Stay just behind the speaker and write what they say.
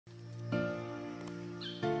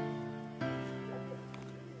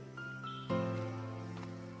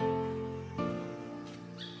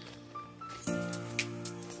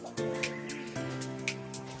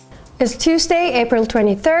It's Tuesday, April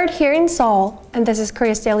 23rd here in Seoul, and this is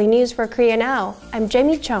Korea's Daily News for Korea Now. I'm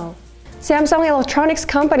Jamie Chung. Samsung Electronics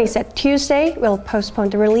Company said Tuesday will postpone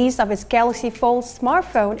the release of its Galaxy Fold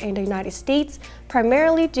smartphone in the United States,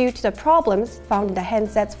 primarily due to the problems found in the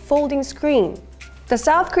handset's folding screen. The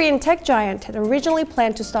South Korean tech giant had originally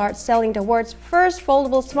planned to start selling the world's first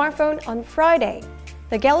foldable smartphone on Friday.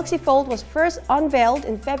 The Galaxy Fold was first unveiled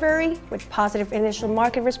in February with positive initial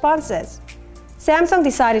market responses. Samsung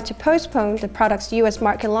decided to postpone the product's US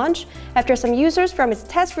market launch after some users from its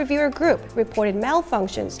test reviewer group reported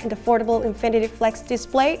malfunctions in the foldable Infinity Flex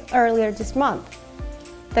display earlier this month.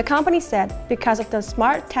 The company said because of the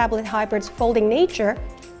smart tablet hybrid's folding nature,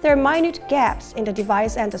 there are minute gaps in the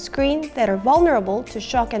device and the screen that are vulnerable to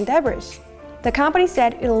shock and debris. The company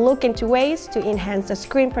said it'll look into ways to enhance the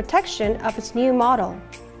screen protection of its new model.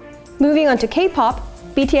 Moving on to K-pop,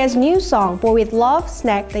 BTS' new song Boy With Love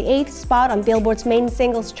snagged the 8th spot on Billboard's main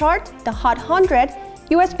singles chart, the Hot 100,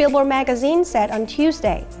 US Billboard magazine said on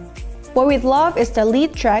Tuesday. Boy With Love is the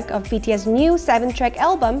lead track of BTS' new 7-track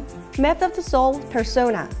album, Map of the Soul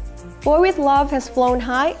Persona. Boy With Love has flown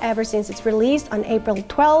high ever since its release on April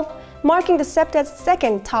 12, marking the septet's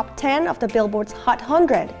second top 10 of the Billboard's Hot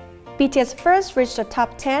 100. BTS first reached the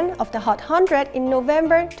top 10 of the Hot 100 in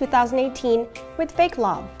November 2018 with Fake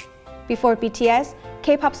Love. Before BTS,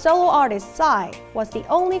 K-pop solo artist Psy was the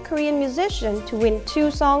only Korean musician to win 2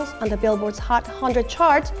 songs on the Billboard's Hot 100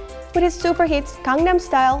 chart with his super hits Gangnam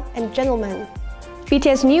Style and Gentleman.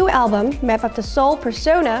 BTS' new album, Map of the Soul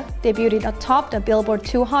Persona, debuted atop the Billboard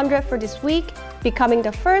 200 for this week, becoming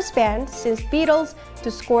the first band since Beatles to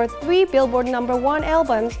score 3 Billboard #1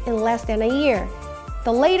 albums in less than a year.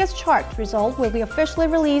 The latest chart result will be officially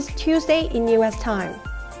released Tuesday in US time.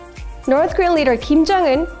 North Korean leader Kim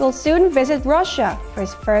Jong-un will soon visit Russia for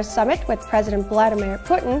his first summit with President Vladimir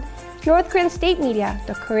Putin, North Korean state media,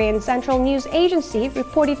 the Korean Central News Agency,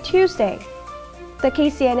 reported Tuesday. The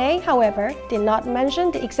KCNA, however, did not mention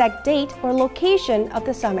the exact date or location of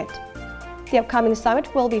the summit. The upcoming summit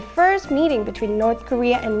will be the first meeting between North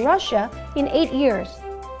Korea and Russia in 8 years.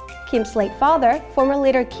 Kim's late father, former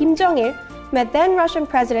leader Kim Jong-il, met then Russian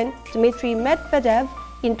President Dmitry Medvedev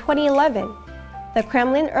in 2011. The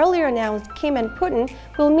Kremlin earlier announced Kim and Putin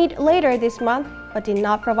will meet later this month but did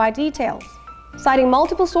not provide details. Citing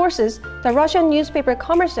multiple sources, the Russian newspaper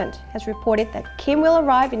Kommersant has reported that Kim will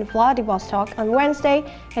arrive in Vladivostok on Wednesday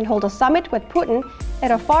and hold a summit with Putin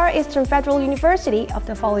at a Far Eastern Federal University of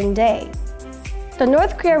the following day. The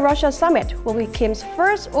North Korea-Russia summit will be Kim's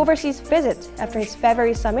first overseas visit after his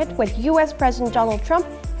February summit with US President Donald Trump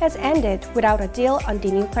has ended without a deal on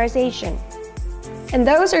denuclearization. And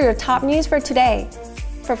those are your top news for today.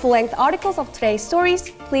 For full-length articles of today's stories,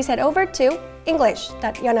 please head over to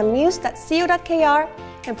english.yeonnamnews.co.kr,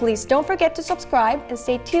 and please don't forget to subscribe and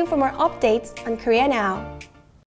stay tuned for more updates on Korea Now.